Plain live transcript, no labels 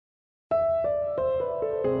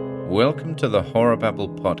Welcome to the Horror Babble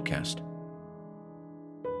podcast.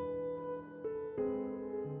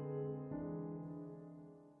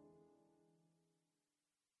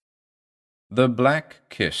 The Black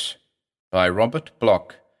Kiss by Robert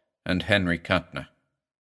Bloch and Henry Kuttner.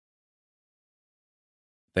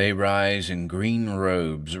 They rise in green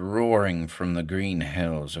robes roaring from the green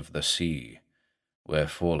hells of the sea, where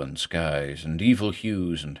fallen skies and evil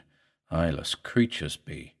hues and eyeless creatures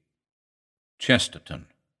be. Chesterton,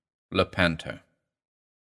 Lepanto.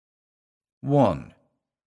 1.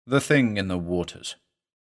 The Thing in the Waters.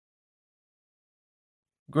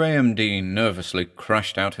 Graham Dean nervously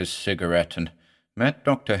crushed out his cigarette and met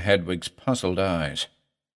Dr. Hedwig's puzzled eyes.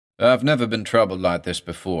 "I've never been troubled like this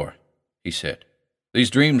before," he said. "These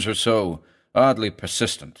dreams are so oddly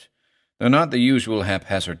persistent. They're not the usual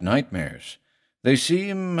haphazard nightmares. They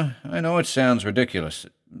seem, I know it sounds ridiculous,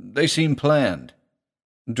 they seem planned."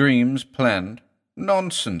 "Dreams planned?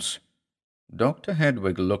 Nonsense." Dr.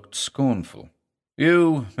 Hedwig looked scornful.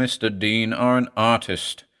 "You, Mr. Dean, are an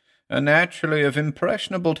artist, and naturally of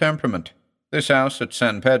impressionable temperament. This house at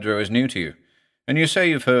San Pedro is new to you, and you say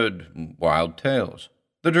you've heard wild tales.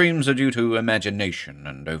 The dreams are due to imagination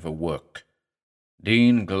and overwork."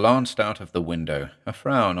 Dean glanced out of the window, a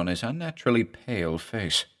frown on his unnaturally pale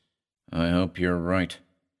face. "I hope you're right,"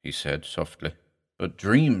 he said softly. "But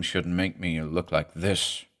dreams shouldn't make me look like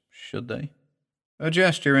this, should they?" A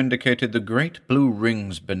gesture indicated the great blue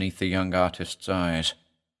rings beneath the young artist's eyes.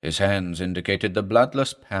 His hands indicated the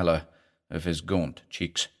bloodless pallor of his gaunt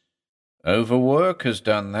cheeks. "Overwork has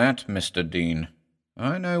done that, Mr. Dean.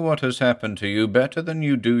 I know what has happened to you better than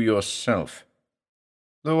you do yourself."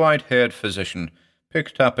 The white-haired physician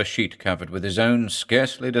picked up a sheet covered with his own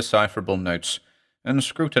scarcely decipherable notes and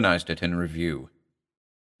scrutinized it in review.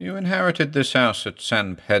 "You inherited this house at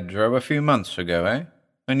San Pedro a few months ago, eh?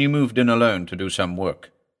 And you moved in alone to do some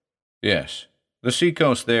work?" "Yes. The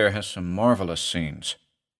seacoast there has some marvelous scenes."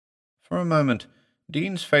 For a moment,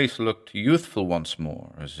 Dean's face looked youthful once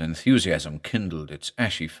more, as enthusiasm kindled its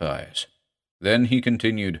ashy fires. Then he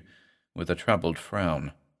continued, with a troubled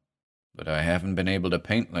frown, "But I haven't been able to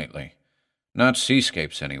paint lately. Not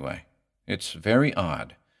seascapes, anyway. It's very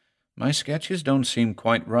odd. My sketches don't seem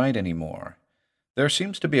quite right anymore. There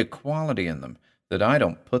seems to be a quality in them that I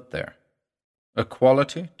don't put there." "A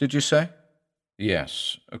quality, did you say?"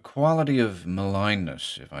 "Yes, a quality of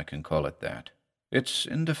malignness, if I can call it that. It's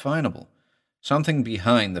indefinable. Something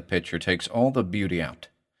behind the picture takes all the beauty out.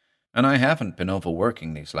 And I haven't been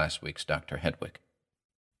overworking these last weeks, Dr. Hedwig."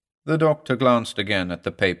 The doctor glanced again at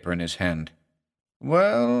the paper in his hand.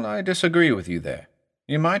 "Well, I disagree with you there.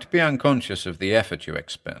 You might be unconscious of the effort you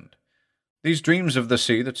expend. These dreams of the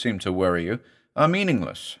sea that seem to worry you are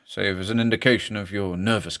meaningless, save as an indication of your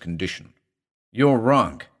nervous condition." "You're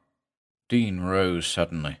wrong." Dean rose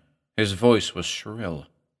suddenly. His voice was shrill.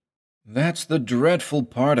 "That's the dreadful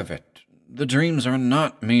part of it. The dreams are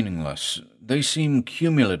not meaningless. They seem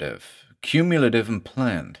cumulative and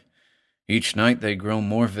planned. Each night they grow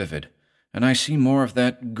more vivid, and I see more of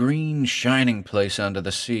that green, shining place under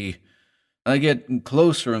the sea. I get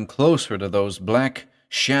closer and closer to those black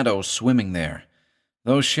shadows swimming there.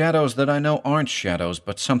 Those shadows that I know aren't shadows,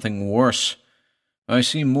 but something worse. I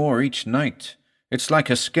see more each night. It's like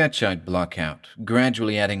a sketch I'd block out,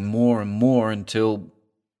 gradually adding more and more until—"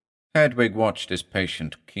 Hedwig watched his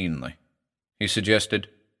patient keenly. He suggested,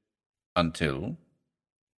 "Until?"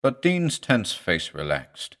 But Dean's tense face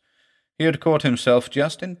relaxed. He had caught himself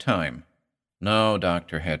just in time. "No,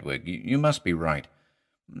 Dr. Hedwig, you must be right.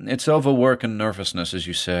 It's overwork and nervousness, as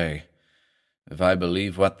you say. If I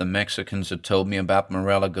believe what the Mexicans had told me about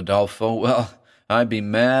Morella Godolpho, well, I'd be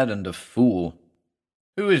mad and a fool."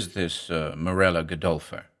 "Who is this Morella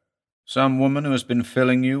Godolpho? Some woman who has been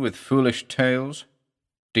filling you with foolish tales?"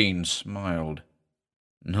 Dean smiled.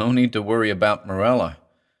 "No need to worry about Morella.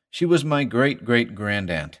 She was my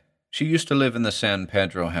great-great-grandaunt. She used to live in the San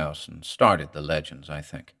Pedro house and started the legends, I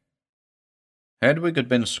think." Hedwig had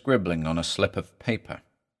been scribbling on a slip of paper.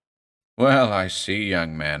 "Well, I see,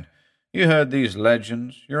 young man. You heard these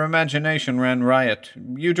legends. Your imagination ran riot.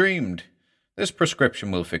 You dreamed. This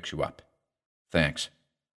prescription will fix you up." "Thanks."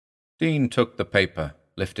 Dean took the paper,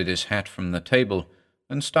 lifted his hat from the table,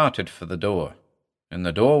 and started for the door. In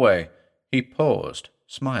the doorway, he paused,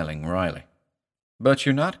 smiling wryly. "But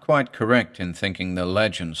you're not quite correct in thinking the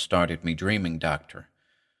legends started me dreaming, Doctor.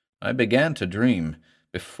 I began to dream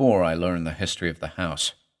before I learned the history of the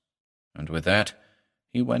house." And with that,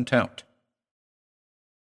 he went out.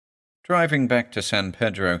 Driving back to San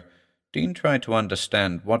Pedro, Dean tried to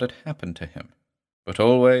understand what had happened to him, but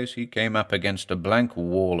always he came up against a blank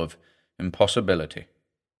wall of impossibility.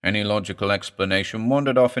 Any logical explanation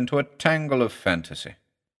wandered off into a tangle of fantasy.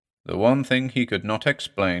 The one thing he could not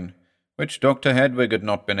explain, which Dr. Hedwig had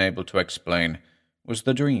not been able to explain, was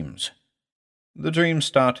the dreams. The dreams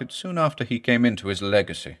started soon after he came into his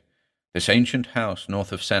legacy, this ancient house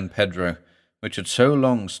north of San Pedro, which had so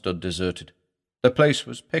long stood deserted. The place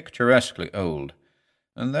was picturesquely old,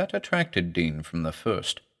 and that attracted Dean from the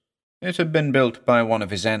first. It had been built by one of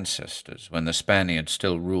his ancestors when the Spaniards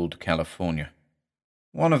still ruled California.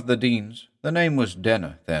 One of the Deans, the name was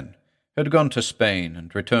Denner then, had gone to Spain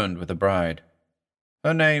and returned with a bride.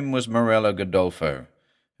 Her name was Morella Godolpho,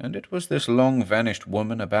 and it was this long-vanished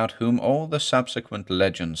woman about whom all the subsequent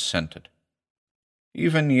legends centered.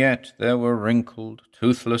 Even yet there were wrinkled,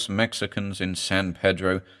 toothless Mexicans in San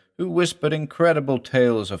Pedro who whispered incredible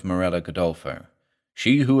tales of Morella Godolpho,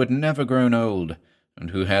 she who had never grown old, and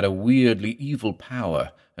who had a weirdly evil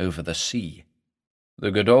power over the sea.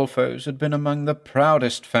 The Godolphos had been among the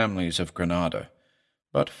proudest families of Granada,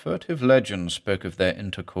 but furtive legends spoke of their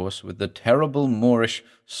intercourse with the terrible Moorish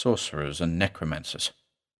sorcerers and necromancers.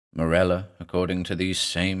 Morella, according to these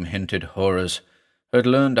same hinted horrors, had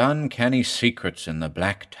learned uncanny secrets in the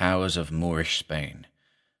black towers of Moorish Spain,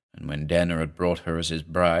 and when Denner had brought her as his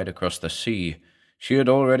bride across the sea, she had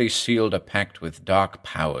already sealed a pact with dark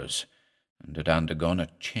powers, and had undergone a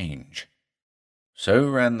change. So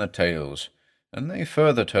ran the tales, and they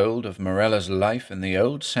further told of Morella's life in the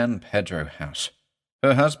old San Pedro house.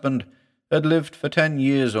 Her husband had lived for 10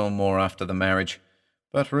 years or more after the marriage,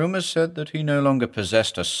 but rumors said that he no longer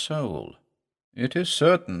possessed a soul. It is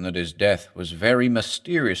certain that his death was very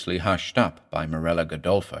mysteriously hushed up by Morella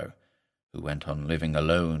Godolpho, who went on living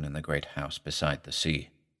alone in the great house beside the sea.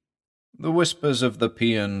 The whispers of the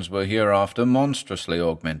peons were hereafter monstrously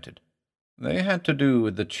augmented. They had to do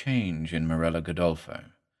with the change in Morella Godolpho,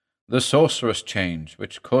 the sorcerous change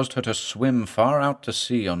which caused her to swim far out to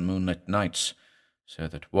sea on moonlit nights, so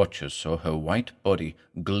that watchers saw her white body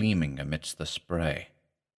gleaming amidst the spray.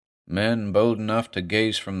 Men bold enough to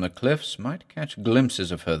gaze from the cliffs might catch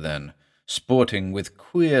glimpses of her then, sporting with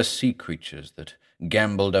queer sea creatures that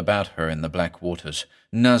gamboled about her in the black waters,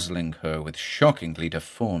 nuzzling her with shockingly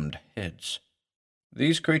deformed heads.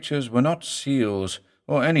 These creatures were not seals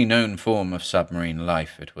or any known form of submarine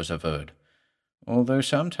life, it was averred, although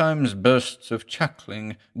sometimes bursts of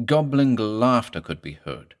chuckling, gobbling laughter could be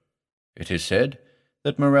heard. It is said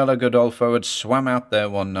that Morella Godolpho had swum out there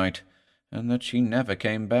one night, and that she never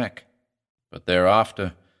came back. But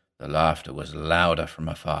thereafter the laughter was louder from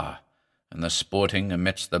afar, and the sporting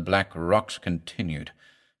amidst the black rocks continued,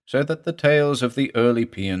 so that the tales of the early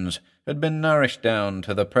peons had been nourished down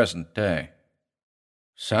to the present day.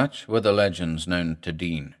 Such were the legends known to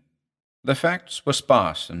Dean. The facts were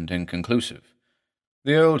sparse and inconclusive.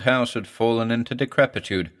 The old house had fallen into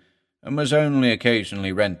decrepitude, and was only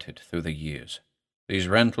occasionally rented through the years. These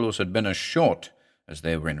rentals had been as short as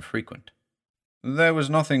they were infrequent. There was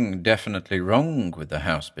nothing definitely wrong with the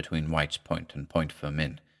house between White's Point and Point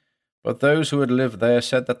Fermin, but those who had lived there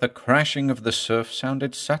said that the crashing of the surf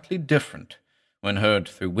sounded subtly different when heard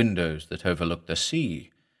through windows that overlooked the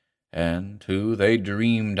sea, and, too, they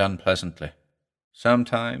dreamed unpleasantly.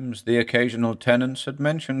 Sometimes the occasional tenants had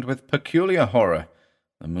mentioned with peculiar horror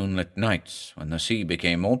the moonlit nights when the sea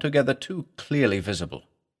became altogether too clearly visible.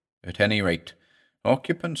 At any rate,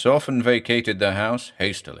 occupants often vacated the house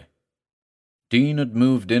hastily. Dean had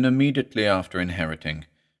moved in immediately after inheriting,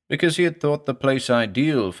 because he had thought the place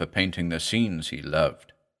ideal for painting the scenes he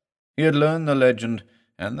loved. He had learned the legend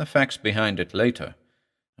and the facts behind it later,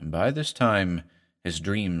 and by this time his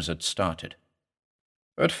dreams had started.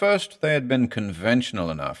 At first they had been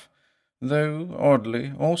conventional enough, though,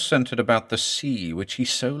 oddly, all centered about the sea which he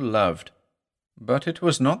so loved. But it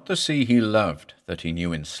was not the sea he loved that he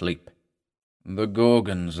knew in sleep. The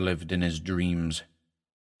Gorgons lived in his dreams.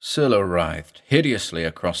 Scylla writhed hideously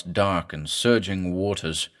across dark and surging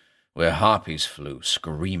waters where harpies flew,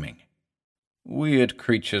 screaming. Weird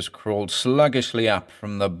creatures crawled sluggishly up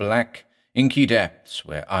from the black, inky depths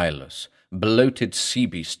where eyeless, bloated sea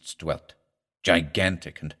beasts dwelt.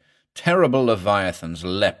 Gigantic and terrible leviathans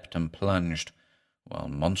leapt and plunged, while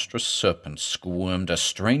monstrous serpents squirmed a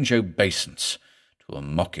strange obeisance to a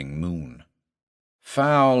mocking moon.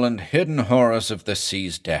 Foul and hidden horrors of the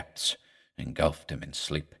sea's depths engulfed him in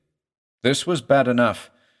sleep. This was bad enough,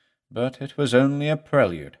 but it was only a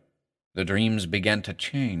prelude. The dreams began to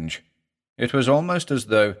change. It was almost as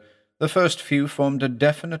though the first few formed a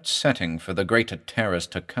definite setting for the greater terrors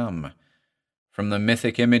to come. From the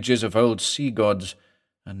mythic images of old sea gods,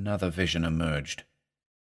 another vision emerged.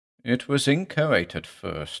 It was inchoate at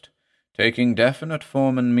first, taking definite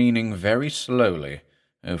form and meaning very slowly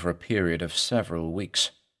over a period of several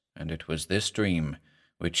weeks. and it was this dream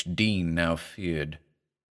which Dean now feared.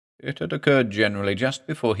 It had occurred generally just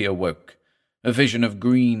before he awoke, a vision of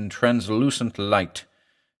green, translucent light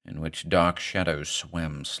in which dark shadows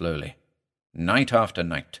swam slowly. Night after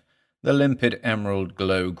night, the limpid emerald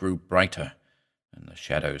glow grew brighter, and the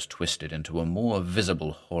shadows twisted into a more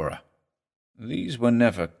visible horror. These were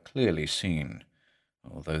never clearly seen,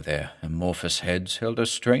 although their amorphous heads held a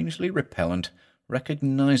strangely repellent,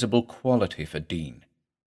 recognizable quality for Dean.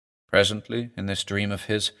 Presently, in this dream of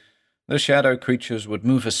his, the shadow creatures would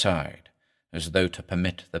move aside, as though to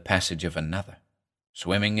permit the passage of another.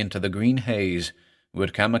 Swimming into the green haze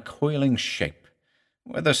would come a coiling shape.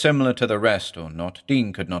 Whether similar to the rest or not,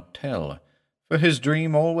 Dean could not tell, for his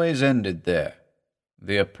dream always ended there.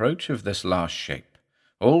 The approach of this last shape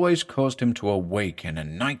always caused him to awake in a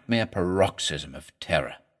nightmare paroxysm of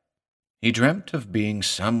terror. He dreamt of being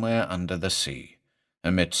somewhere under the sea,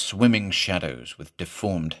 amid swimming shadows with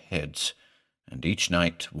deformed heads, and each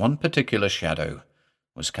night one particular shadow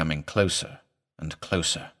was coming closer and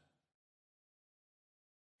closer.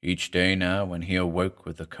 Each day now, when he awoke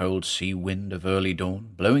with the cold sea wind of early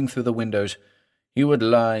dawn blowing through the windows, he would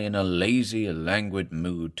lie in a lazy, languid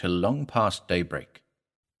mood till long past daybreak.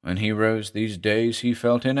 When he rose these days he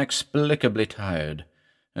felt inexplicably tired,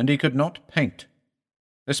 and he could not paint.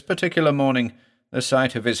 This particular morning the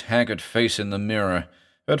sight of his haggard face in the mirror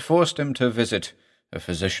had forced him to visit a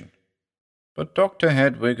physician. But Dr.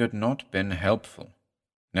 Hedwig had not been helpful.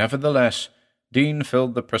 Nevertheless, Dean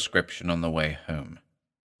filled the prescription on the way home.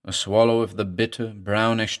 A swallow of the bitter,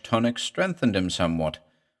 brownish tonic strengthened him somewhat,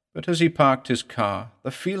 but as he parked his car, the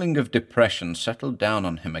feeling of depression settled down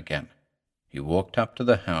on him again. He walked up to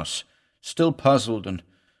the house, still puzzled and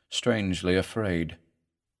strangely afraid.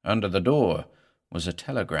 Under the door was a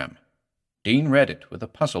telegram. Dean read it with a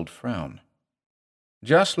puzzled frown.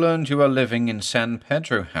 "Just learned you are living in San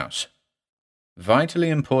Pedro House. Vitally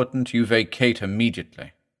important you vacate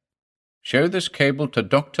immediately. Show this cable to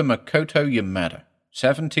Dr. Makoto Yamada,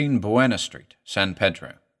 17 Buena Street, San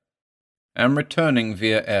Pedro. Am returning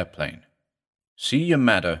via airplane. See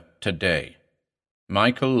Yamada today.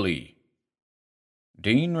 Michael Lee."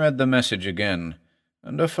 Dean read the message again,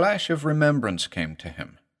 and a flash of remembrance came to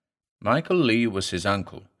him. Michael Lee was his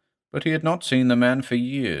uncle, but he had not seen the man for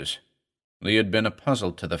years. Lee had been a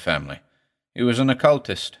puzzle to the family. He was an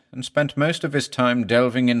occultist, and spent most of his time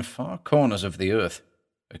delving in far corners of the earth.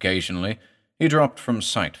 Occasionally, he dropped from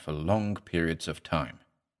sight for long periods of time.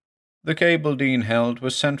 The cable Dean held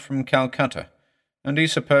was sent from Calcutta, and he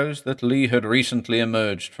supposed that Lee had recently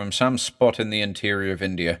emerged from some spot in the interior of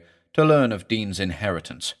India to learn of Dean's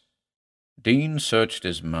inheritance. Dean searched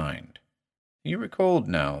his mind. He recalled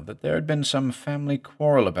now that there had been some family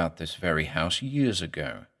quarrel about this very house years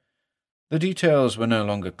ago. The details were no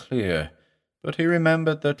longer clear, but he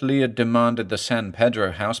remembered that Lee had demanded the San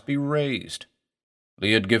Pedro house be razed.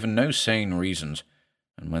 Lee had given no sane reasons,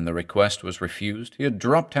 and when the request was refused, he had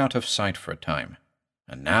dropped out of sight for a time.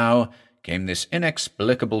 And now came this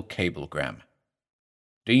inexplicable cablegram.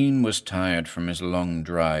 Dean was tired from his long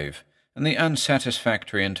drive, and the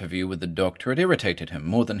unsatisfactory interview with the doctor had irritated him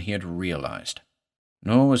more than he had realized.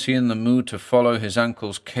 Nor was he in the mood to follow his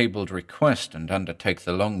uncle's cabled request and undertake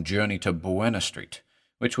the long journey to Buena Street,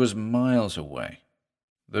 which was miles away.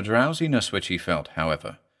 The drowsiness which he felt,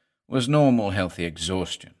 however, was normal healthy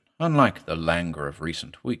exhaustion, unlike the languor of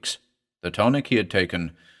recent weeks. The tonic he had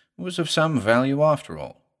taken was of some value after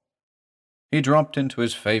all. He dropped into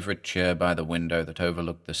his favorite chair by the window that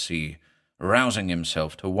overlooked the sea, rousing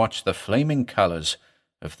himself to watch the flaming colors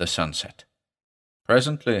of the sunset.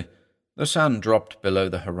 Presently, the sun dropped below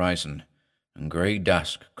the horizon, and grey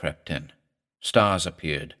dusk crept in. Stars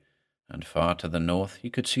appeared, and far to the north he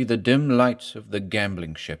could see the dim lights of the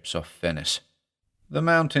gambling ships off Venice. The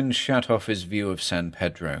mountains shut off his view of San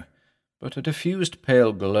Pedro, but a diffused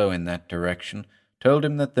pale glow in that direction told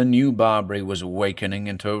him that the new Barbary was awakening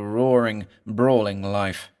into a roaring, brawling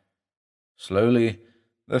life. Slowly,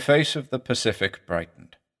 the face of the Pacific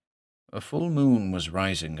brightened. A full moon was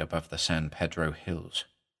rising above the San Pedro hills.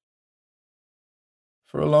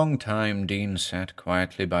 For a long time Dean sat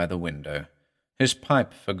quietly by the window, his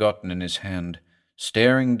pipe forgotten in his hand,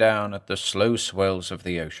 staring down at the slow swells of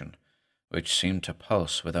the ocean, which seemed to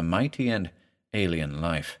pulse with a mighty and alien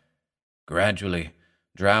life. Gradually,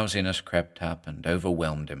 drowsiness crept up and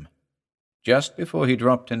overwhelmed him. Just before he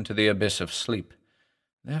dropped into the abyss of sleep,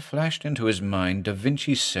 there flashed into his mind Da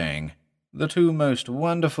Vinci's saying, "The two most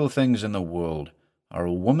wonderful things in the world are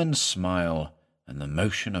a woman's smile and the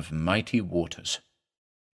motion of mighty waters."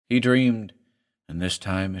 He dreamed, and this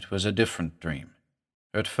time it was a different dream.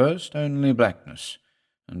 At first only blackness,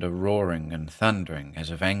 and a roaring and thundering as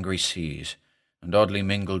of angry seas, and oddly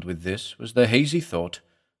mingled with this was the hazy thought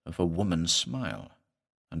of a woman's smile,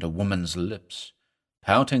 and a woman's lips,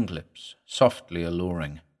 pouting lips, softly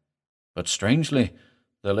alluring. But strangely,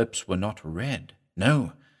 the lips were not red.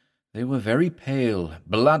 No, they were very pale,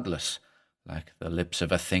 bloodless, like the lips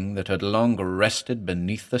of a thing that had long rested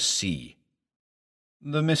beneath the sea.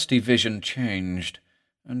 The misty vision changed,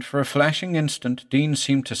 and for a flashing instant Dean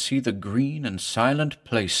seemed to see the green and silent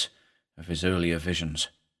place of his earlier visions.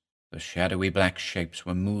 The shadowy black shapes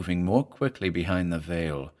were moving more quickly behind the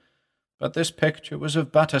veil, but this picture was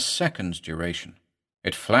of but a second's duration.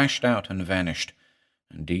 It flashed out and vanished,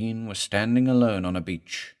 and Dean was standing alone on a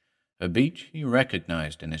beach he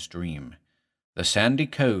recognized in his dream, the sandy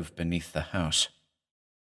cove beneath the house.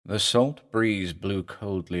 The salt breeze blew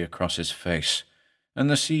coldly across his face, and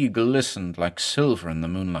the sea glistened like silver in the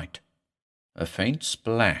moonlight. A faint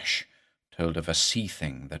splash told of a sea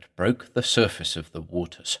thing that broke the surface of the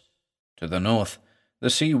waters. To the north, the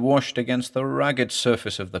sea washed against the rugged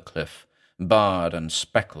surface of the cliff, barred and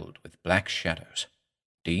speckled with black shadows.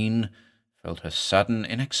 Dean felt a sudden,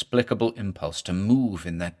 inexplicable impulse to move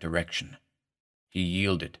in that direction. He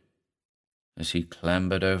yielded. As he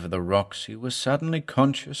clambered over the rocks, he was suddenly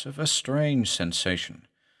conscious of a strange sensation,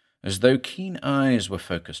 as though keen eyes were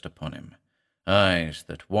focused upon him, eyes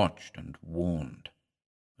that watched and warned.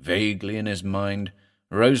 Vaguely in his mind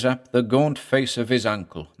rose up the gaunt face of his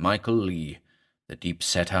uncle, Michael Lee, the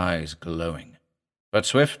deep-set eyes glowing. But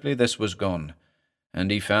swiftly this was gone,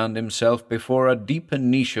 and he found himself before a deeper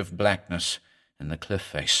niche of blackness in the cliff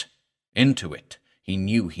face. Into it he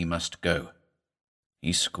knew he must go.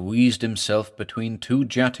 He squeezed himself between two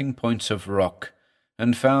jutting points of rock,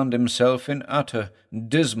 and found himself in utter,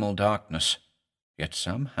 dismal darkness. Yet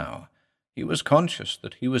somehow he was conscious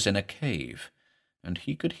that he was in a cave, and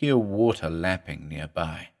he could hear water lapping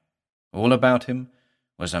nearby. All about him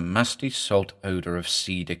was a musty salt odor of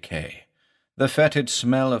sea decay, the fetid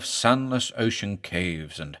smell of sunless ocean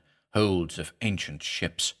caves and holds of ancient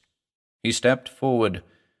ships. He stepped forward,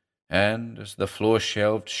 and, as the floor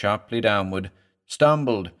shelved sharply downward,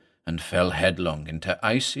 stumbled and fell headlong into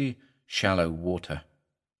icy, shallow water.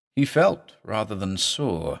 He felt, rather than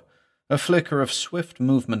saw, a flicker of swift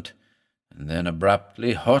movement, and then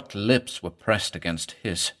abruptly hot lips were pressed against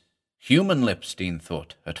his. Human lips, Dean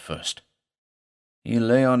thought, at first. He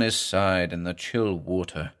lay on his side in the chill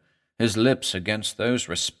water, his lips against those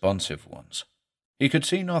responsive ones. He could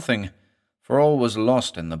see nothing, for all was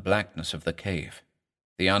lost in the blackness of the cave.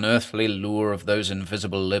 The unearthly lure of those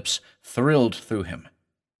invisible lips thrilled through him.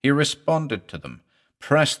 He responded to them,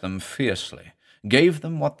 pressed them fiercely, gave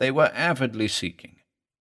them what they were avidly seeking.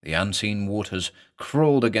 The unseen waters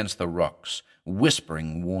crawled against the rocks,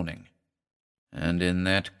 whispering warning. And in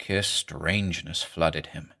that kiss strangeness flooded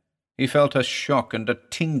him. He felt a shock and a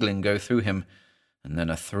tingling go through him, and then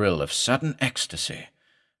a thrill of sudden ecstasy,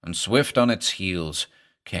 and swift on its heels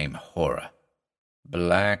came horror.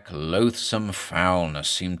 Black, loathsome foulness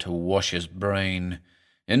seemed to wash his brain,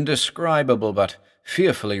 indescribable but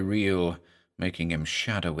fearfully real, making him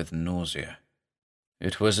shudder with nausea.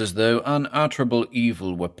 It was as though unutterable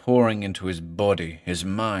evil were pouring into his body, his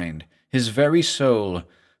mind, his very soul,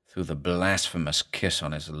 through the blasphemous kiss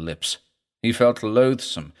on his lips. He felt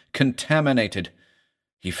loathsome, contaminated.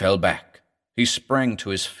 He fell back. He sprang to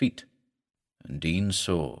his feet. And Dean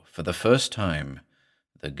saw, for the first time,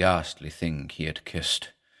 the ghastly thing he had kissed,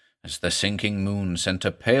 as the sinking moon sent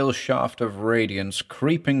a pale shaft of radiance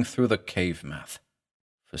creeping through the cave mouth.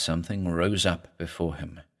 For something rose up before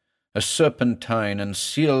him, a serpentine and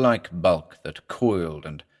seal-like bulk that coiled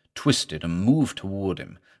and twisted and moved toward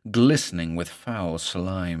him, glistening with foul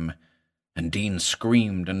slime. And Dean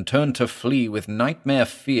screamed and turned to flee with nightmare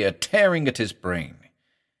fear tearing at his brain,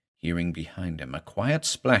 hearing behind him a quiet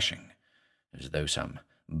splashing, as though some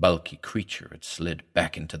bulky creature had slid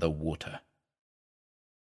back into the water.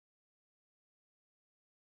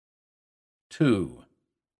 2.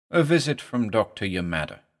 A visit from Dr.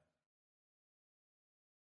 Yamada.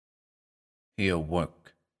 He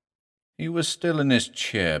awoke. He was still in his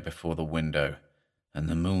chair before the window, and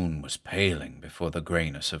the moon was paling before the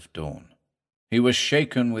greyness of dawn. He was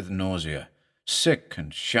shaken with nausea, sick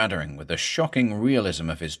and shuddering with the shocking realism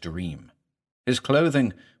of his dream. His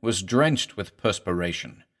clothing was drenched with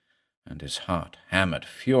perspiration, and his heart hammered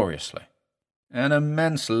furiously. An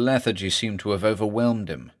immense lethargy seemed to have overwhelmed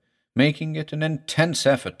him, making it an intense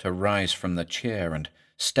effort to rise from the chair and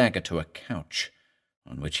stagger to a couch,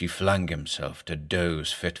 on which he flung himself to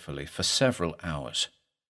doze fitfully for several hours.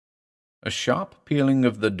 A sharp pealing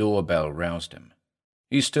of the doorbell roused him.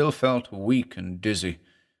 He still felt weak and dizzy,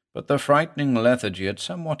 but the frightening lethargy had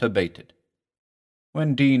somewhat abated.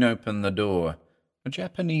 When Dean opened the door, a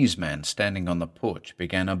Japanese man standing on the porch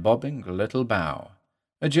began a bobbing little bow,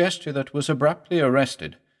 a gesture that was abruptly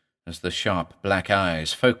arrested as the sharp black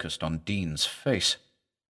eyes focused on Dean's face.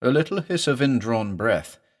 A little hiss of indrawn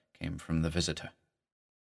breath came from the visitor.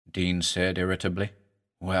 Dean said irritably,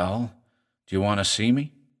 "Well, do you want to see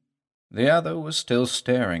me?" The other was still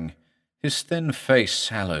staring, his thin face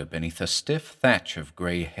sallow beneath a stiff thatch of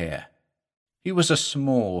grey hair. He was a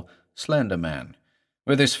small, slender man,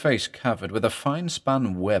 with his face covered with a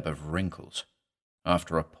fine-spun web of wrinkles.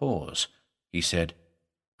 After a pause, he said,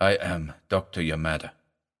 "I am Dr. Yamada."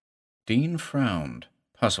 Dean frowned,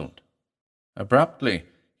 puzzled. Abruptly,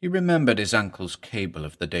 he remembered his uncle's cable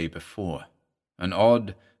of the day before. An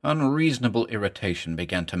odd, unreasonable irritation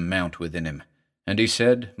began to mount within him, and he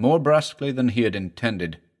said, more brusquely than he had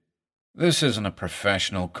intended, "This isn't a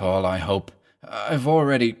professional call, I hope. I've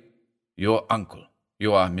already—" "Your uncle,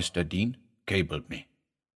 you are Mr. Dean, cabled me.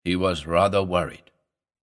 He was rather worried."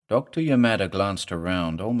 Dr. Yamada glanced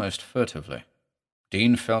around almost furtively.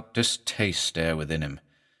 Dean felt distaste stare within him,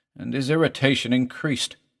 and his irritation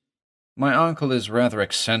increased. "My uncle is rather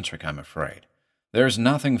eccentric, I'm afraid. There's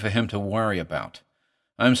nothing for him to worry about.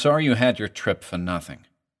 I'm sorry you had your trip for nothing."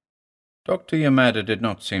 Dr. Yamada did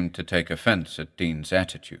not seem to take offense at Dean's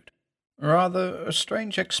attitude. Rather, a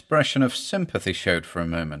strange expression of sympathy showed for a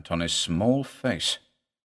moment on his small face.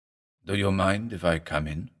 "Do you mind if I come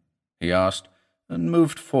in?" he asked, and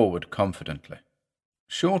moved forward confidently.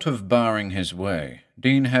 Short of barring his way,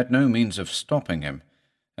 Dean had no means of stopping him,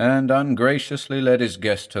 and ungraciously led his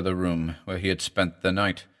guest to the room where he had spent the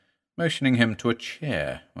night, motioning him to a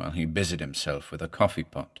chair while he busied himself with a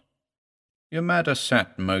coffee-pot. Yamada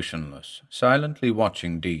sat motionless, silently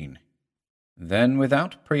watching Dean. Then,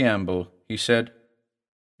 without preamble, he said,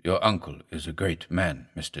 "Your uncle is a great man,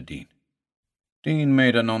 Mr. Dean." Dean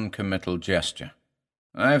made a non-committal gesture.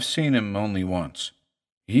 "I have seen him only once.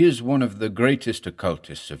 He is one of the greatest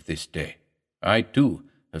occultists of this day. I, too,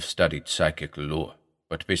 have studied psychic lore,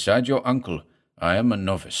 but beside your uncle, I am a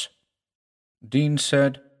novice." Dean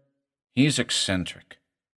said, "He is eccentric.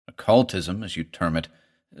 Occultism, as you term it,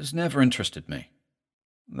 has never interested me."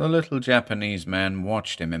 The little Japanese man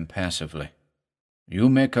watched him impassively. "You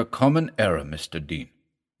make a common error, Mr. Dean.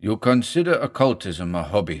 You consider occultism a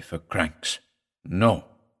hobby for cranks. No."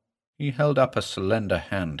 He held up a slender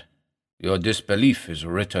hand. "Your disbelief is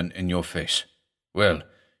written in your face. Well,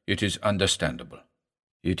 it is understandable.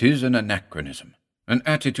 It is an anachronism, an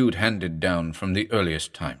attitude handed down from the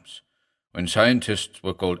earliest times, when scientists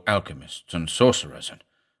were called alchemists and sorcerers and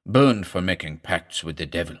burned for making pacts with the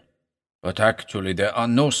devil. But actually there are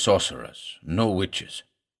no sorcerers, no witches.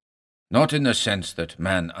 Not in the sense that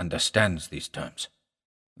man understands these terms.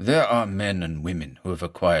 There are men and women who have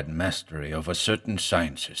acquired mastery over certain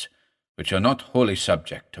sciences, which are not wholly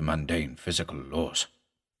subject to mundane physical laws."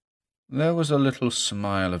 There was a little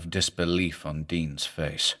smile of disbelief on Dean's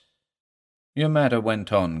face. Yamada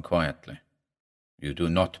went on quietly. "You do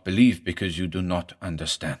not believe because you do not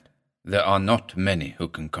understand. There are not many who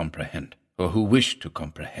can comprehend, or who wish to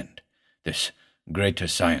comprehend, this greater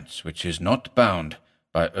science which is not bound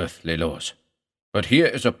by earthly laws. But here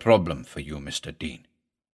is a problem for you, Mr. Dean."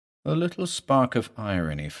 A little spark of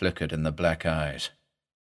irony flickered in the black eyes.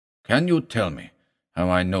 "Can you tell me how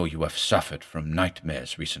I know you have suffered from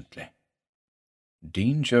nightmares recently?"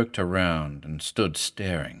 Dean jerked around and stood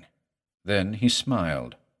staring. Then he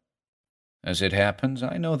smiled. "As it happens,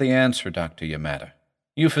 I know the answer, Dr. Yamada.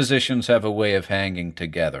 You physicians have a way of hanging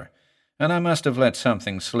together, and I must have let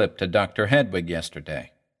something slip to Dr. Hedwig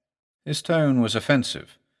yesterday." His tone was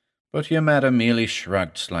offensive, but Yamada merely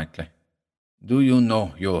shrugged slightly. "Do you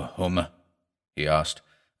know your Homer?" he asked,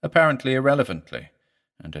 apparently irrelevantly,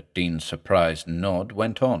 and at Dean's surprised nod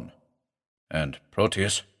went on. "And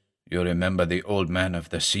Proteus? You remember the old man of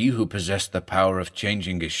the sea who possessed the power of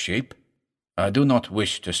changing his shape? I do not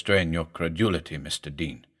wish to strain your credulity, Mr.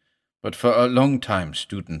 Dean, but for a long time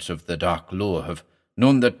students of the dark lore have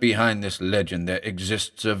known that behind this legend there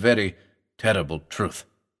exists a very terrible truth.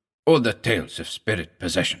 All the tales of spirit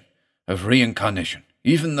possession, of reincarnation,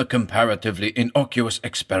 even the comparatively innocuous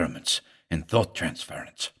experiments in thought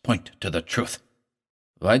transference point to the truth.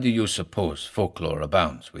 Why do you suppose folklore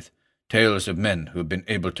abounds with tales of men who have been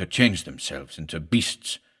able to change themselves into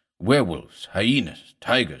beasts, werewolves, hyenas,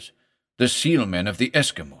 tigers, the seal men of the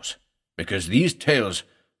Eskimos? Because these tales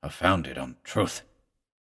are founded on truth.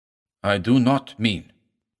 I do not mean,"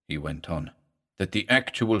 he went on, "that the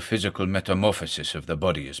actual physical metamorphosis of the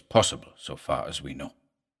body is possible so far as we know,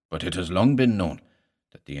 but it has long been known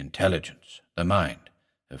that the intelligence, the mind,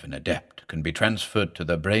 of an adept can be transferred to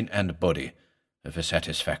the brain and body of a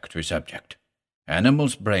satisfactory subject.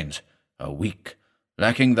 Animals' brains are weak,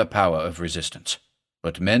 lacking the power of resistance,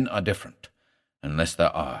 but men are different, unless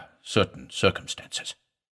there are certain circumstances.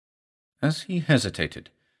 As he hesitated,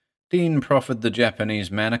 Dean proffered the Japanese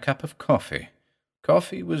man a cup of coffee.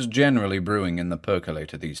 Coffee was generally brewing in the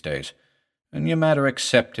percolator these days, and Yamada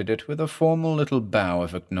accepted it with a formal little bow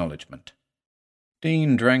of acknowledgment.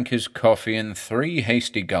 Dean drank his coffee in 3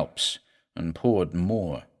 hasty gulps, and poured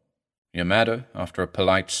more. Yamada, after a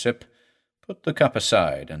polite sip, put the cup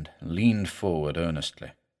aside and leaned forward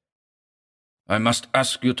earnestly. "I must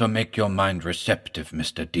ask you to make your mind receptive,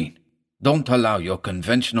 Mr. Dean. Don't allow your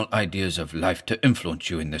conventional ideas of life to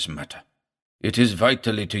influence you in this matter. It is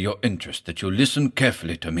vitally to your interest that you listen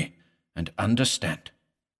carefully to me and understand.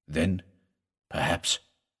 Then, perhaps—"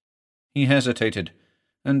 He hesitated,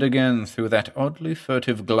 and again threw that oddly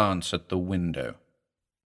furtive glance at the window.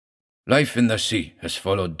 "Life in the sea has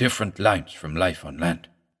followed different lines from life on land.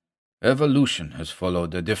 Evolution has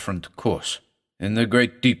followed a different course. In the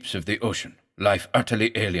great deeps of the ocean, life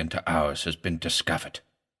utterly alien to ours has been discovered.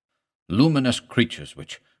 Luminous creatures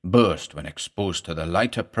which burst when exposed to the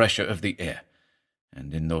lighter pressure of the air,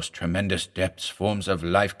 and in those tremendous depths forms of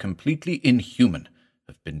life completely inhuman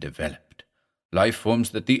have been developed. Life forms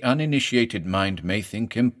that the uninitiated mind may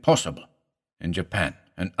think impossible. In Japan,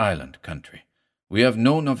 an island country, we have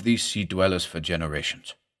known of these sea-dwellers for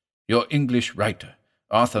generations. Your English writer,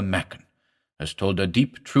 Arthur Machen, has told a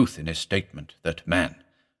deep truth in his statement that man,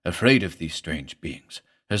 afraid of these strange beings,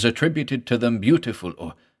 has attributed to them beautiful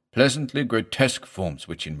or pleasantly grotesque forms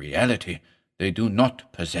which in reality they do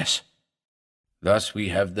not possess. Thus we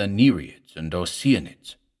have the Nereids and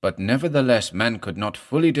Oceanids, but nevertheless man could not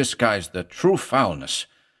fully disguise the true foulness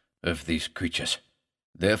of these creatures.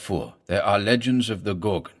 Therefore there are legends of the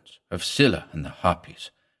Gorgons, of Scylla and the Harpies,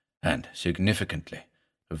 and, significantly,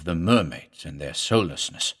 of the mermaids and their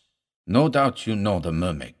soullessness. No doubt you know the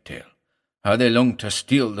mermaid tale, how they long to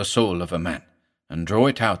steal the soul of a man and draw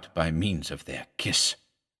it out by means of their kiss."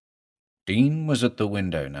 Dean was at the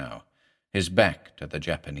window now, his back to the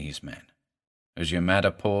Japanese man. As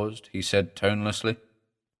Yamada paused, he said tonelessly,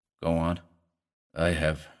 "Go on." "I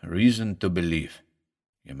have reason to believe,"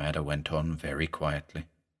 Yamada went on very quietly,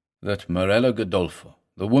 "that Morella Godolpho,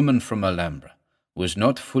 the woman from Alhambra, was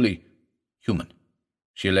not fully human.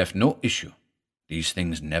 She left no issue. These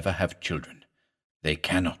things never have children. They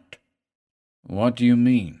cannot." "What do you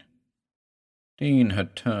mean?" Dean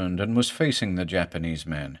had turned and was facing the Japanese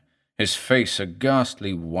man, his face a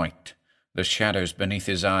ghastly white, the shadows beneath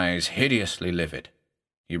his eyes hideously livid.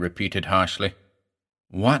 He repeated harshly,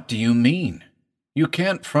 "What do you mean? You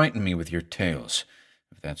can't frighten me with your tales,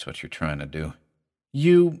 if that's what you're trying to do.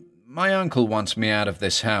 My uncle wants me out of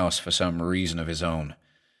this house for some reason of his own.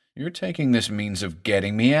 You're taking this means of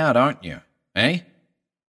getting me out, aren't you? Eh?"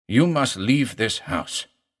 "You must leave this house,"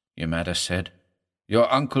 Yamada said.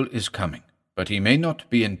 "Your uncle is coming, but he may not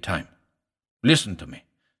be in time. Listen to me.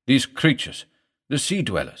 These creatures, the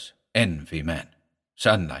sea-dwellers, envy man,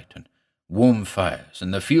 sunlight and warm fires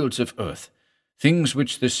and the fields of earth, things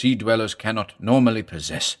which the sea-dwellers cannot normally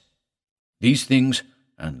possess. These things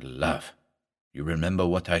and love. You remember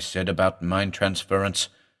what I said about mind transference,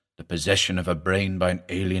 the possession of a brain by an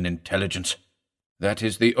alien intelligence? That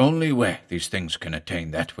is the only way these things can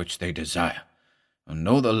attain that which they desire, and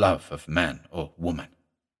know the love of man or woman.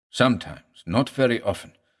 Sometimes, not very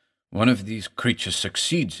often, one of these creatures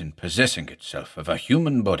succeeds in possessing itself of a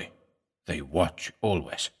human body. They watch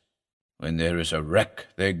always. When there is a wreck,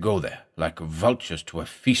 they go there, like vultures to a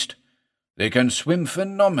feast. They can swim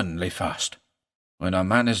phenomenally fast. When a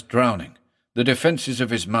man is drowning, the defenses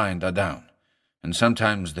of his mind are down, and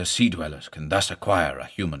sometimes the sea-dwellers can thus acquire a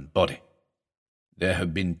human body. There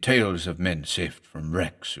have been tales of men saved from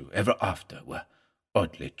wrecks who ever after were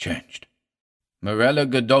oddly changed. Morella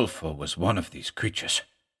Godolpho was one of these creatures.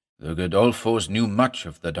 The Godolphos knew much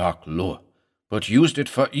of the dark lore, but used it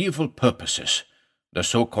for evil purposes, the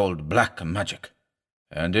so-called black magic.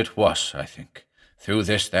 And it was, I think, through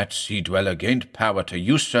this that sea-dweller gained power to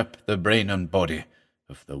usurp the brain and body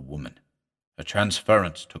of the woman. A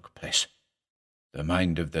transference took place. The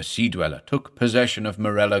mind of the sea-dweller took possession of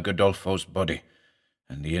Morella Godolpho's body,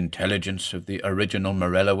 and the intelligence of the original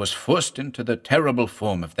Morella was forced into the terrible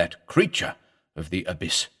form of that creature of the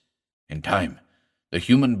abyss. In time, the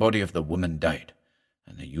human body of the woman died,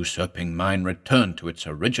 and the usurping mind returned to its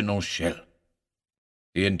original shell.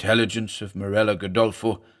 The intelligence of Morella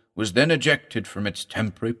Godolpho was then ejected from its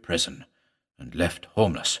temporary prison and left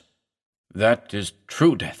homeless. That is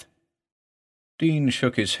true death." Dean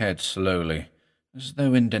shook his head slowly, as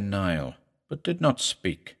though in denial, but did not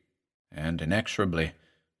speak, and inexorably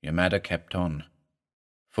Yamada kept on.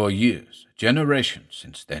 For years, generations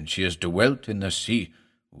since then, she has dwelt in the sea,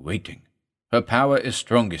 waiting. Her power is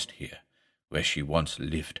strongest here, where she once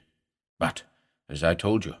lived. But, as I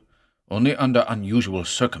told you, only under unusual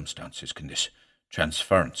circumstances can this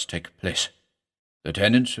transference take place. The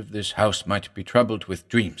tenants of this house might be troubled with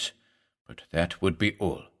dreams, but that would be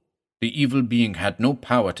all. The evil being had no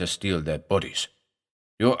power to steal their bodies.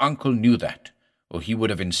 Your uncle knew that, or he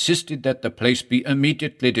would have insisted that the place be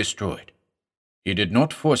immediately destroyed. He did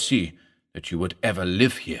not foresee that you would ever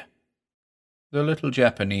live here. The little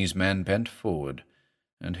Japanese man bent forward,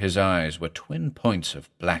 and his eyes were twin points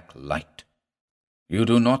of black light. You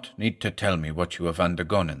do not need to tell me what you have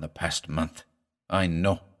undergone in the past month. I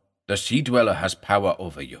know. The Sea Dweller has power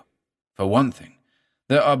over you. For one thing,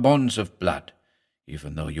 there are bonds of blood,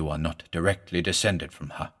 even though you are not directly descended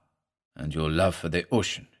from her. And your love for the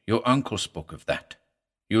ocean, your uncle spoke of that.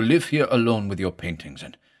 You live here alone with your paintings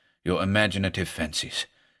and your imaginative fancies.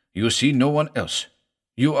 You see no one else.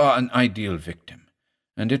 You are an ideal victim,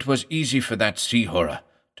 and it was easy for that sea horror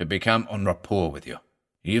to become en rapport with you.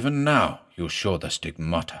 Even now you show the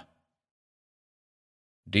stigmata.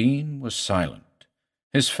 Dean was silent,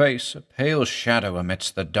 his face a pale shadow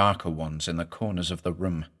amidst the darker ones in the corners of the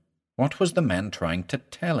room. What was the man trying to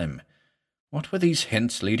tell him? What were these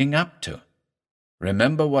hints leading up to?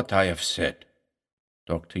 Remember what I have said.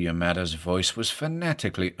 Dr. Yamada's voice was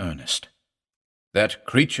fanatically earnest. That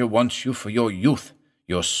creature wants you for your youth,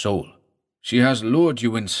 your soul. She has lured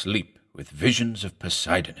you in sleep with visions of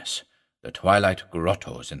Poseidonus, the twilight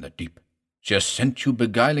grottos in the deep. She has sent you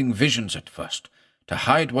beguiling visions at first, to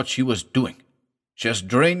hide what she was doing. She has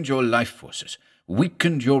drained your life forces,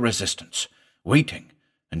 weakened your resistance, waiting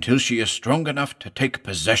until she is strong enough to take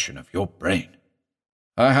possession of your brain.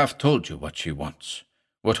 I have told you what she wants,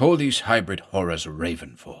 what all these hybrid horrors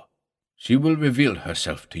raven for. She will reveal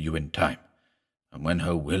herself to you in time, and when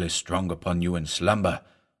her will is strong upon you in slumber,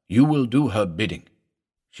 you will do her bidding.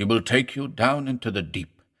 She will take you down into the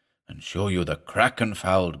deep, and show you the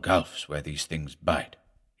kraken-fouled gulfs where these things bide.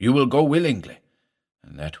 You will go willingly,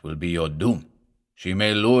 and that will be your doom. She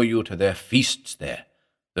may lure you to their feasts there,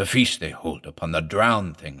 the feast they hold upon the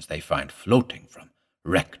drowned things they find floating from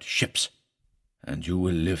wrecked ships. And you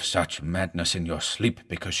will live such madness in your sleep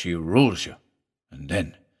because she rules you. And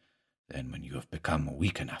then when you have become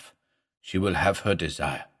weak enough, she will have her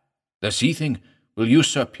desire. The sea thing will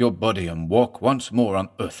usurp your body and walk once more on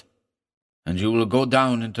earth. And you will go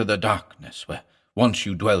down into the darkness where once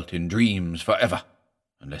you dwelt in dreams forever.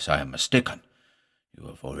 Unless I am mistaken, you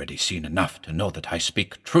have already seen enough to know that I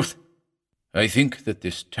speak truth. I think that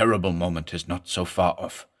this terrible moment is not so far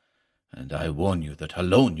off, and I warn you that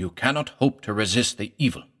alone you cannot hope to resist the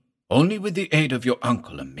evil, only with the aid of your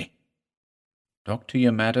uncle and me. Dr.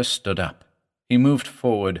 Yamada stood up. He moved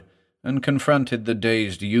forward and confronted the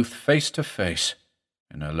dazed youth face to face.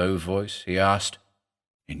 In a low voice he asked,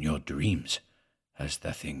 In your dreams, has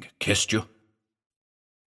the thing kissed you?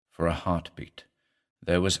 For a heartbeat,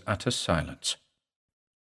 there was utter silence.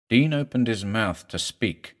 Dean opened his mouth to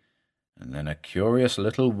speak, and then a curious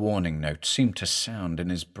little warning note seemed to sound in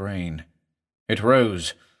his brain. It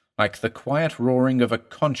rose, like the quiet roaring of a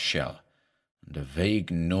conch shell, and a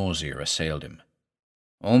vague nausea assailed him.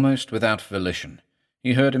 Almost without volition,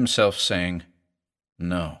 he heard himself saying,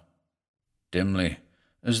 No. Dimly,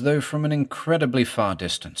 as though from an incredibly far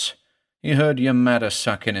distance, he heard Yamada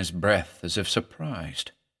suck in his breath as if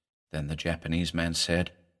surprised. Then the Japanese man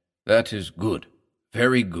said, That is good.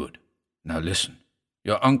 Very good. Now listen.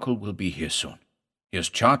 Your uncle will be here soon. He has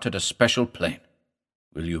chartered a special plane.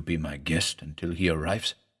 Will you be my guest until he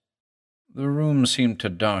arrives? The room seemed to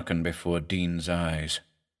darken before Dean's eyes.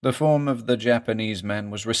 The form of the Japanese man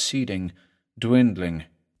was receding, dwindling.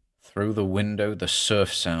 Through the window the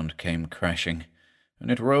surf sound came crashing, and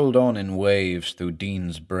it rolled on in waves through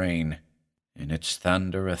Dean's brain. In its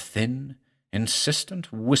thunder a thin,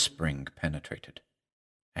 insistent whispering penetrated.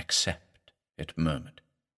 Accept. It murmured,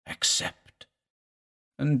 Accept.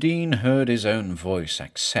 And Dean heard his own voice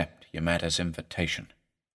accept Yamada's invitation.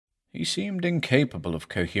 He seemed incapable of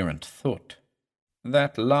coherent thought.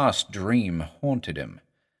 That last dream haunted him,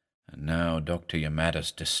 and now Dr.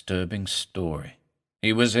 Yamada's disturbing story.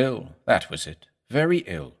 He was ill, that was it, very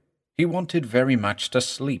ill. He wanted very much to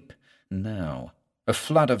sleep. Now, a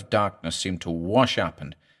flood of darkness seemed to wash up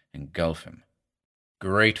and engulf him.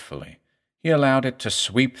 Gratefully, he allowed it to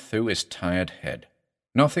sweep through his tired head.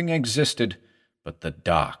 Nothing existed but the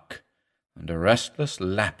dark and a restless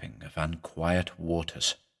lapping of unquiet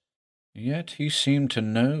waters. Yet he seemed to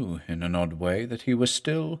know, in an odd way, that he was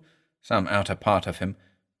still, some outer part of him,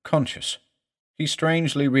 conscious, he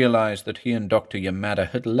strangely realized that he and Dr. Yamada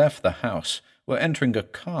had left the house, were entering a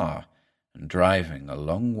car, and driving a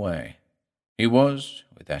long way. He was,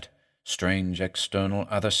 with that strange external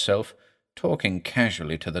other self, talking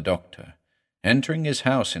casually to the doctor, entering his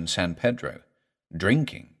house in San Pedro,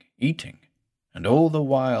 drinking, eating, and all the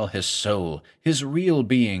while his soul, his real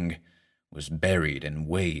being, was buried in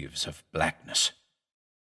waves of blackness.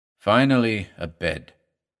 Finally, a bed.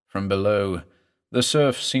 From below, the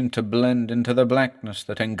surf seemed to blend into the blackness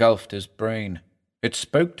that engulfed his brain. It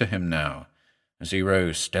spoke to him now, as he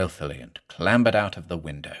rose stealthily and clambered out of the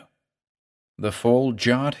window. The fall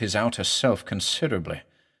jarred his outer self considerably,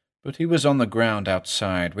 but he was on the ground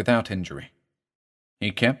outside without injury.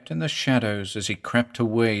 He kept in the shadows as he crept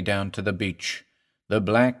away down to the beach, the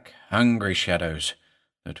black, hungry shadows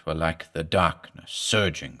that were like the darkness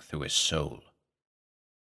surging through his soul.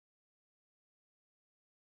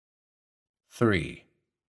 3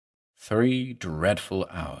 dreadful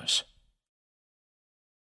hours.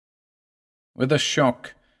 With a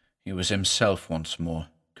shock, he was himself once more,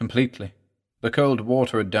 completely. The cold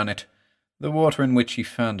water had done it, the water in which he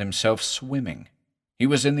found himself swimming. He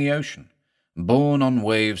was in the ocean, borne on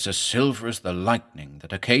waves as silver as the lightning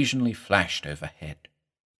that occasionally flashed overhead.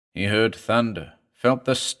 He heard thunder, felt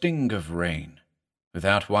the sting of rain.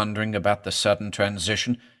 Without wondering about the sudden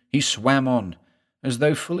transition, he swam on, as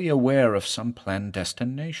though fully aware of some planned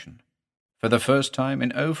destination. For the first time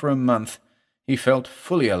in over a month, he felt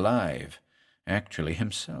fully alive, actually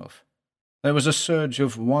himself. There was a surge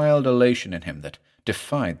of wild elation in him that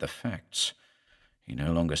defied the facts. He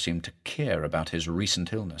no longer seemed to care about his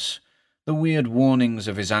recent illness, the weird warnings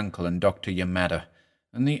of his uncle and Dr. Yamada,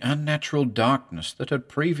 and the unnatural darkness that had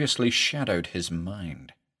previously shadowed his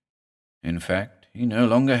mind. In fact, he no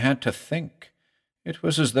longer had to think. It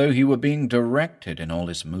was as though he were being directed in all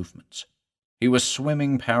his movements. He was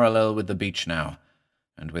swimming parallel with the beach now,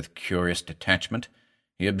 and with curious detachment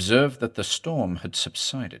he observed that the storm had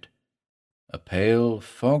subsided. A pale,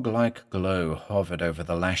 fog-like glow hovered over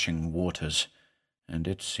the lashing waters, and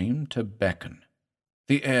it seemed to beckon.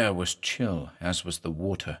 The air was chill, as was the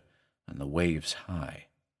water, and the waves high.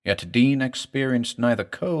 Yet Dean experienced neither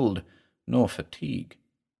cold nor fatigue,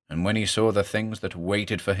 and when he saw the things that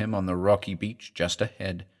waited for him on the rocky beach just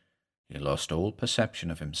ahead, he lost all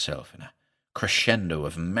perception of himself in a crescendo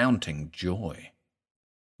of mounting joy.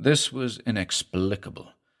 This was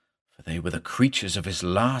inexplicable, for they were the creatures of his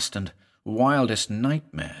last and wildest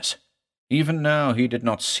nightmares. Even now he did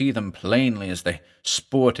not see them plainly as they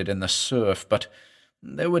sported in the surf, but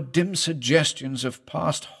there were dim suggestions of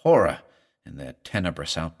past horror in their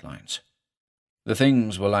tenebrous outlines. The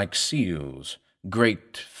things were like seals,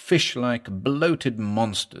 great, fish-like, bloated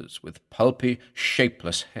monsters with pulpy,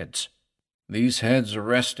 shapeless heads. These heads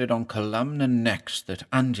rested on columnar necks that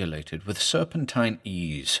undulated with serpentine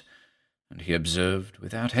ease, and he observed,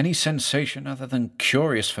 without any sensation other than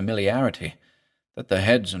curious familiarity, that the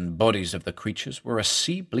heads and bodies of the creatures were a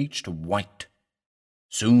sea-bleached white.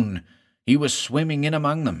 Soon he was swimming in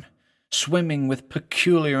among them, swimming with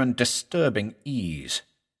peculiar and disturbing ease.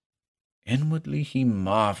 Inwardly he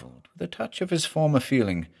marveled, with a touch of his former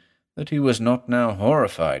feeling, that he was not now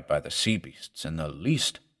horrified by the sea beasts in the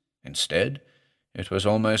least. Instead, it was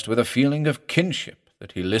almost with a feeling of kinship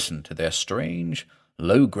that he listened to their strange,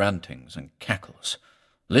 low gruntings and cackles,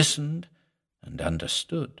 listened and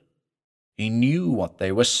understood. He knew what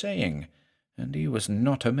they were saying, and he was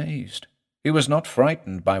not amazed. He was not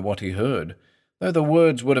frightened by what he heard, though the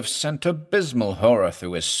words would have sent abysmal horror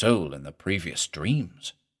through his soul in the previous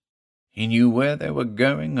dreams. He knew where they were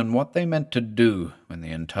going and what they meant to do when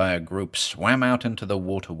the entire group swam out into the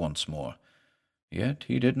water once more. Yet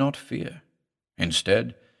he did not fear.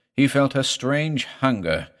 Instead, he felt a strange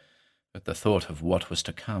hunger at the thought of what was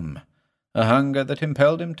to come, a hunger that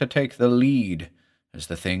impelled him to take the lead as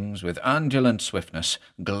the things with undulant swiftness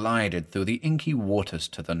glided through the inky waters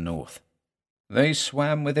to the north. They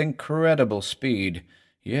swam with incredible speed,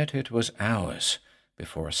 yet it was hours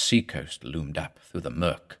before a seacoast loomed up through the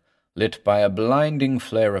murk, lit by a blinding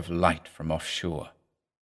flare of light from offshore.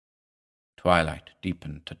 Twilight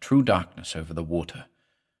deepened to true darkness over the water,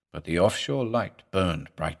 but the offshore light burned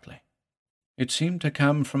brightly. It seemed to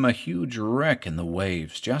come from a huge wreck in the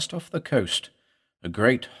waves just off the coast, a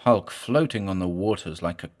great hulk floating on the waters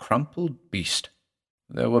like a crumpled beast.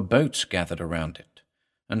 There were boats gathered around it,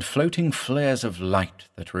 and floating flares of light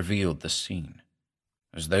that revealed the scene.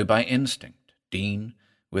 As though by instinct, Dean,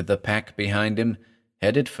 with the pack behind him,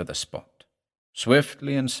 headed for the spot.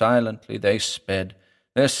 Swiftly and silently they sped,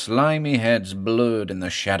 their slimy heads blurred in the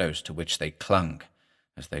shadows to which they clung,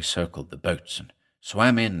 as they circled the boats and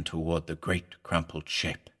swam in toward the great crumpled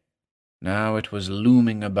shape. Now it was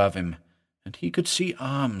looming above him, and he could see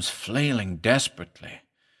arms flailing desperately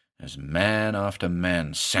as man after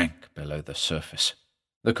man sank below the surface.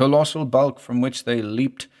 The colossal bulk from which they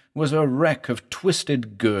leaped was a wreck of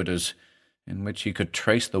twisted girders, in which he could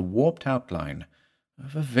trace the warped outline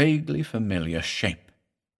of a vaguely familiar shape.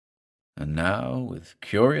 And now, with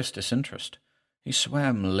curious disinterest, he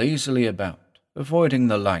swam lazily about, avoiding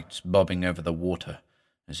the lights bobbing over the water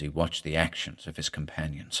as he watched the actions of his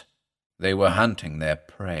companions. They were hunting their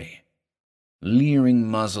prey. Leering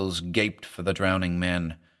muzzles gaped for the drowning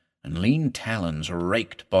men, and lean talons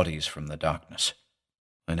raked bodies from the darkness.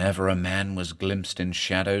 Whenever a man was glimpsed in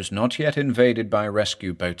shadows not yet invaded by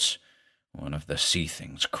rescue boats, one of the sea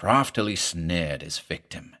things craftily snared his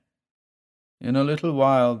victim. In a little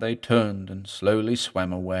while they turned and slowly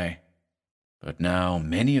swam away, but now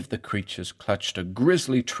many of the creatures clutched a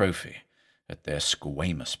grisly trophy at their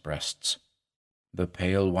squamous breasts. The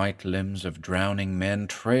pale white limbs of drowning men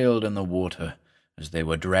trailed in the water as they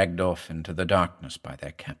were dragged off into the darkness by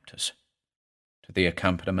their captors. To the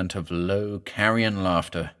accompaniment of low, carrion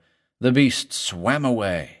laughter, the beast swam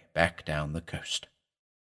away back down the coast.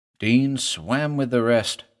 Dean swam with the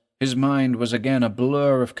rest. His mind was again a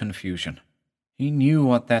blur of confusion. He knew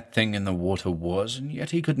what that thing in the water was, and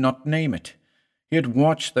yet he could not name it. He had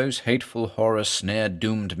watched those hateful horrors snare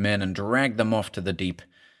doomed men and drag them off to the deep,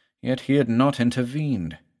 yet he had not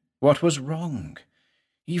intervened. What was wrong?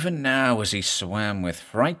 Even now, as he swam with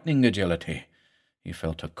frightening agility, he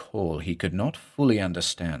felt a call he could not fully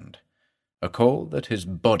understand, a call that his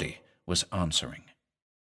body was answering.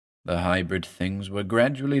 The hybrid things were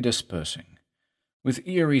gradually dispersing. With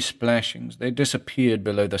eerie splashings, they disappeared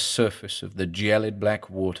below the surface of the gelid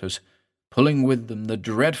black waters, pulling with them the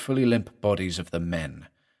dreadfully limp bodies of the men,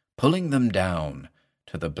 pulling them down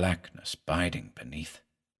to the blackness biding beneath.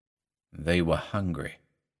 They were hungry.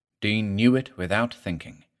 Dean knew it without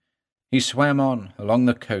thinking. He swam on along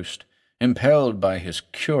the coast, impelled by his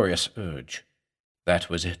curious urge. That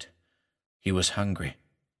was it. He was hungry,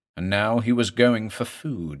 and now he was going for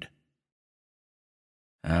food.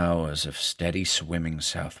 Hours of steady swimming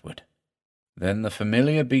southward. Then the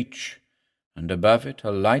familiar beach, and above it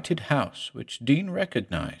a lighted house which Dean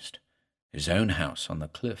recognized, his own house on the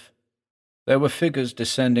cliff. There were figures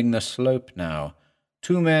descending the slope now.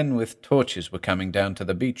 2 men with torches were coming down to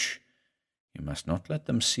the beach. He must not let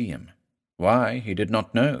them see him. Why, he did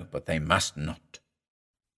not know, but they must not.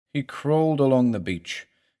 He crawled along the beach,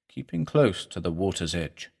 keeping close to the water's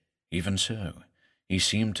edge. Even so, he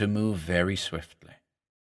seemed to move very swiftly.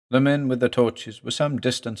 The men with the torches were some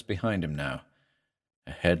distance behind him now.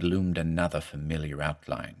 Ahead loomed another familiar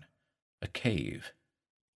outline, a cave.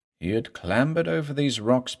 He had clambered over these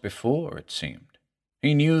rocks before, it seemed.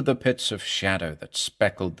 He knew the pits of shadow that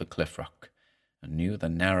speckled the cliff rock, and knew the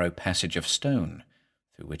narrow passage of stone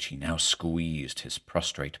through which he now squeezed his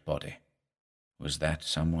prostrate body. Was that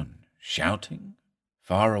someone shouting,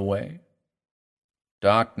 far away?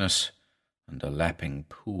 Darkness and a lapping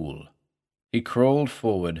pool. He crawled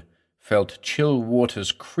forward, felt chill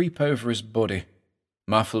waters creep over his body.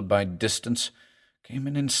 Muffled by distance, came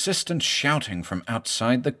an insistent shouting from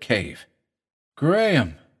outside the cave.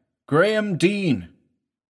 "Graham! Graham Dean!"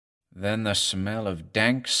 Then the smell of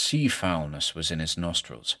dank sea foulness was in his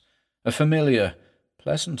nostrils, a familiar,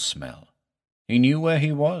 pleasant smell. He knew where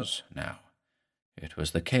he was now. It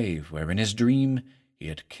was the cave where in his dream he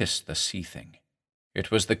had kissed the sea thing.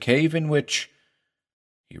 It was the cave in which...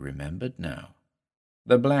 He remembered now.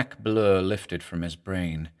 The black blur lifted from his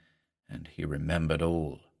brain, and he remembered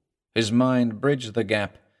all. His mind bridged the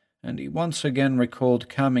gap, and he once again recalled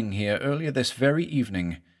coming here earlier this very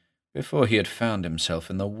evening, before he had found himself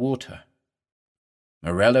in the water.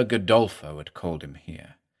 Morella Godolpho had called him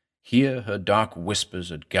here. Here her dark whispers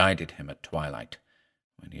had guided him at twilight,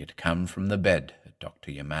 when he had come from the bed at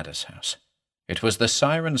Dr. Yamada's house. It was the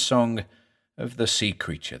siren song of the sea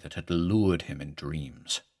creature that had lured him in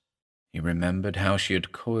dreams. He remembered how she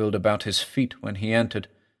had coiled about his feet when he entered,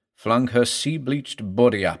 flung her sea-bleached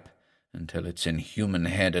body up until its inhuman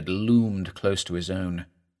head had loomed close to his own,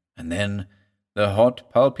 and then the hot,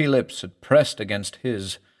 pulpy lips had pressed against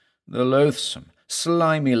his. The loathsome,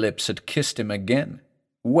 slimy lips had kissed him again.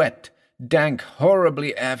 Wet, dank,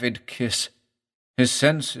 horribly avid kiss. His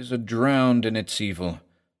senses had drowned in its evil,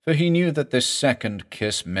 for he knew that this second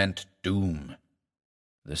kiss meant doom.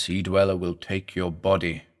 "The sea-dweller will take your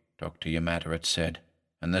body," Dr. Yamada had said,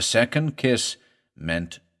 and the second kiss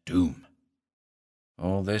meant doom.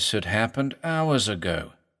 All this had happened hours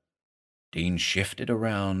ago. Dean shifted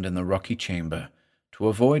around in the rocky chamber to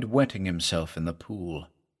avoid wetting himself in the pool.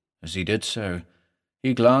 As he did so,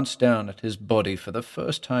 He glanced down at his body for the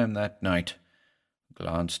first time that night,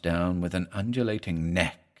 glanced down with an undulating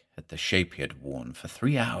neck at the shape he had worn for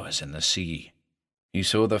 3 hours in the sea. He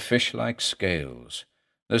saw the fish-like scales,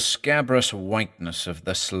 the scabrous whiteness of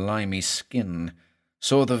the slimy skin,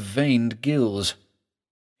 saw the veined gills.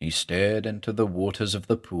 He stared into the waters of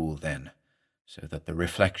the pool then, so that the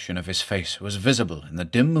reflection of his face was visible in the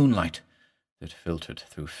dim moonlight that filtered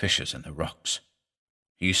through fissures in the rocks.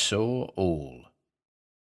 He saw all.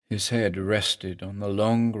 His head rested on the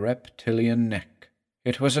long reptilian neck.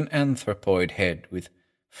 It was an anthropoid head with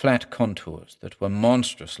flat contours that were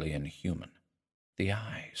monstrously inhuman. The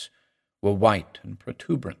eyes were white and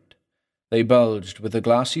protuberant. They bulged with the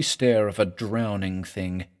glassy stare of a drowning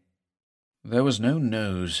thing. There was no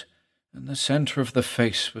nose, and the centre of the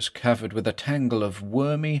face was covered with a tangle of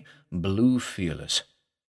wormy blue feelers.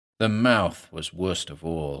 The mouth was worst of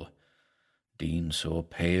all. Dean saw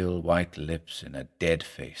pale white lips in a dead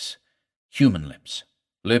face, human lips,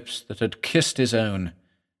 lips that had kissed his own,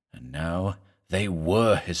 and now they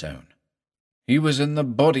were his own. He was in the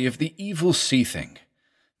body of the evil sea-thing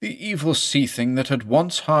that had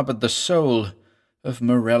once harboured the soul of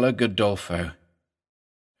Morella Godolpho.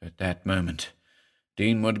 At that moment,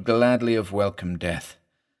 Dean would gladly have welcomed death,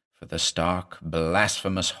 for the stark,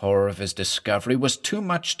 blasphemous horror of his discovery was too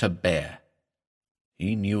much to bear.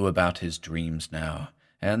 He knew about his dreams now,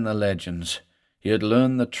 and the legends. He had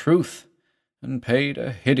learned the truth, and paid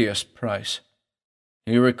a hideous price.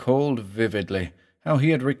 He recalled vividly how he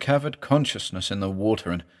had recovered consciousness in the water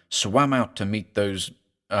and swam out to meet those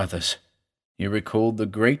others. He recalled the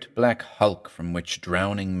great black hulk from which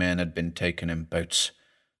drowning men had been taken in boats,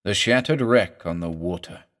 the shattered wreck on the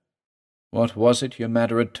water. What was it your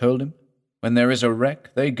mother had told him? When there is a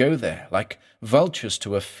wreck, they go there, like vultures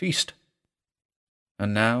to a feast.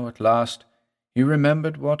 And now, at last, he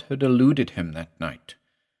remembered what had eluded him that night,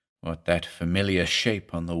 what that familiar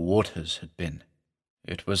shape on the waters had been.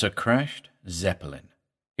 It was a crashed Zeppelin.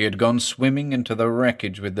 He had gone swimming into the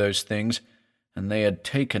wreckage with those things, and they had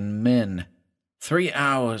taken men. 3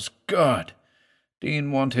 hours, God!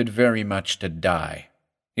 Dean wanted very much to die.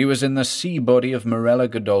 He was in the sea body of Morella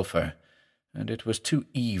Godolpho, and it was too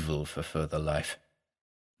evil for further life.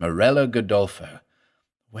 Morella Godolpho,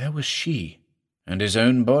 where was she? And his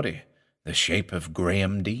own body, the shape of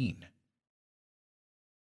Graham Dean.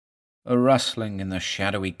 A rustling in the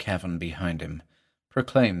shadowy cavern behind him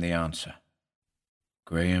proclaimed the answer.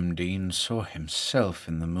 Graham Dean saw himself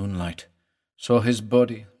in the moonlight, saw his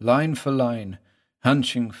body, line for line,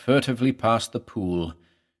 hunching furtively past the pool,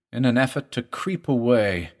 in an effort to creep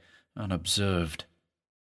away unobserved.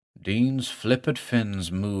 Dean's flippered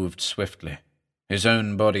fins moved swiftly. His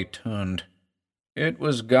own body turned. It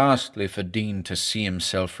was ghastly for Dean to see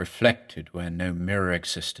himself reflected where no mirror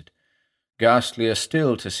existed. Ghastlier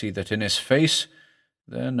still to see that in his face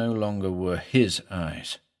there no longer were his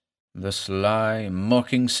eyes. The sly,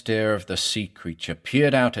 mocking stare of the sea creature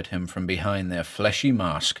peered out at him from behind their fleshy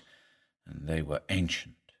mask, and they were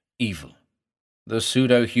ancient, evil. The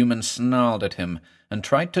pseudo-human snarled at him and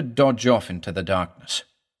tried to dodge off into the darkness.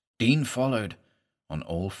 Dean followed, on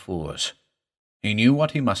all fours. He knew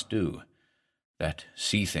what he must do. That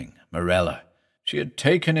sea-thing, Morella, she had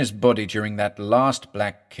taken his body during that last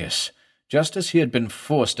black kiss, just as he had been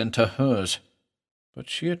forced into hers. But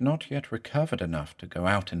she had not yet recovered enough to go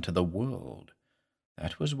out into the world.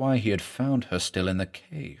 That was why he had found her still in the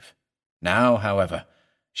cave. Now, however,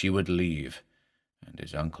 she would leave, and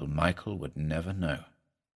his Uncle Michael would never know.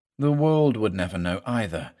 The world would never know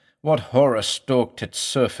either what horror stalked its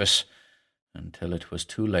surface, until it was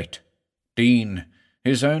too late. Dean,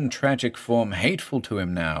 his own tragic form hateful to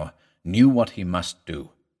him now, knew what he must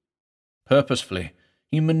do. Purposefully,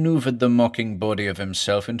 he maneuvered the mocking body of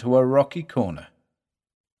himself into a rocky corner.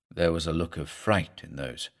 There was a look of fright in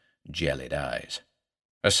those gelid eyes.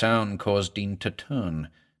 A sound caused Dean to turn,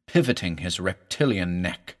 pivoting his reptilian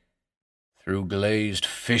neck. Through glazed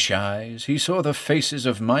fish eyes he saw the faces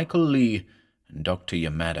of Michael Lee and Dr.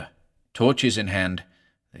 Yamada. Torches in hand,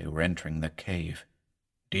 they were entering the cave.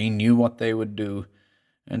 Dean knew what they would do,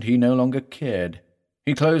 and he no longer cared.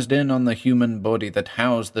 He closed in on the human body that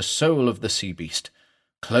housed the soul of the sea beast,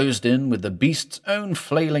 closed in with the beast's own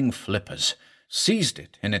flailing flippers, seized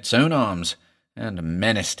it in its own arms, and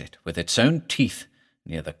menaced it with its own teeth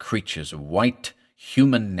near the creature's white,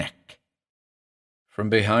 human neck. From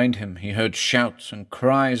behind him he heard shouts and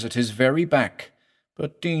cries at his very back,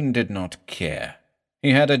 but Dean did not care.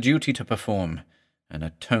 He had a duty to perform, an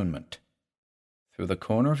atonement. Through the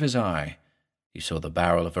corner of his eye he saw the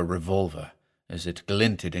barrel of a revolver as it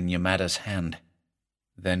glinted in Yamada's hand.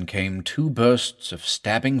 Then came 2 bursts of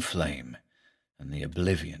stabbing flame, and the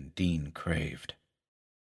oblivion Dean craved.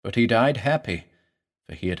 But he died happy,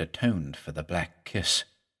 for he had atoned for the black kiss.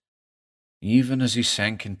 Even as he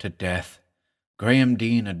sank into death, Graham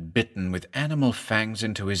Dean had bitten with animal fangs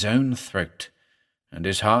into his own throat, and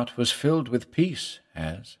his heart was filled with peace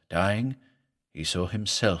as, dying, he saw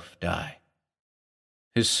himself die.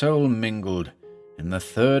 His soul mingled in the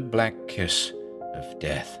third black kiss of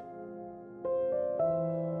death.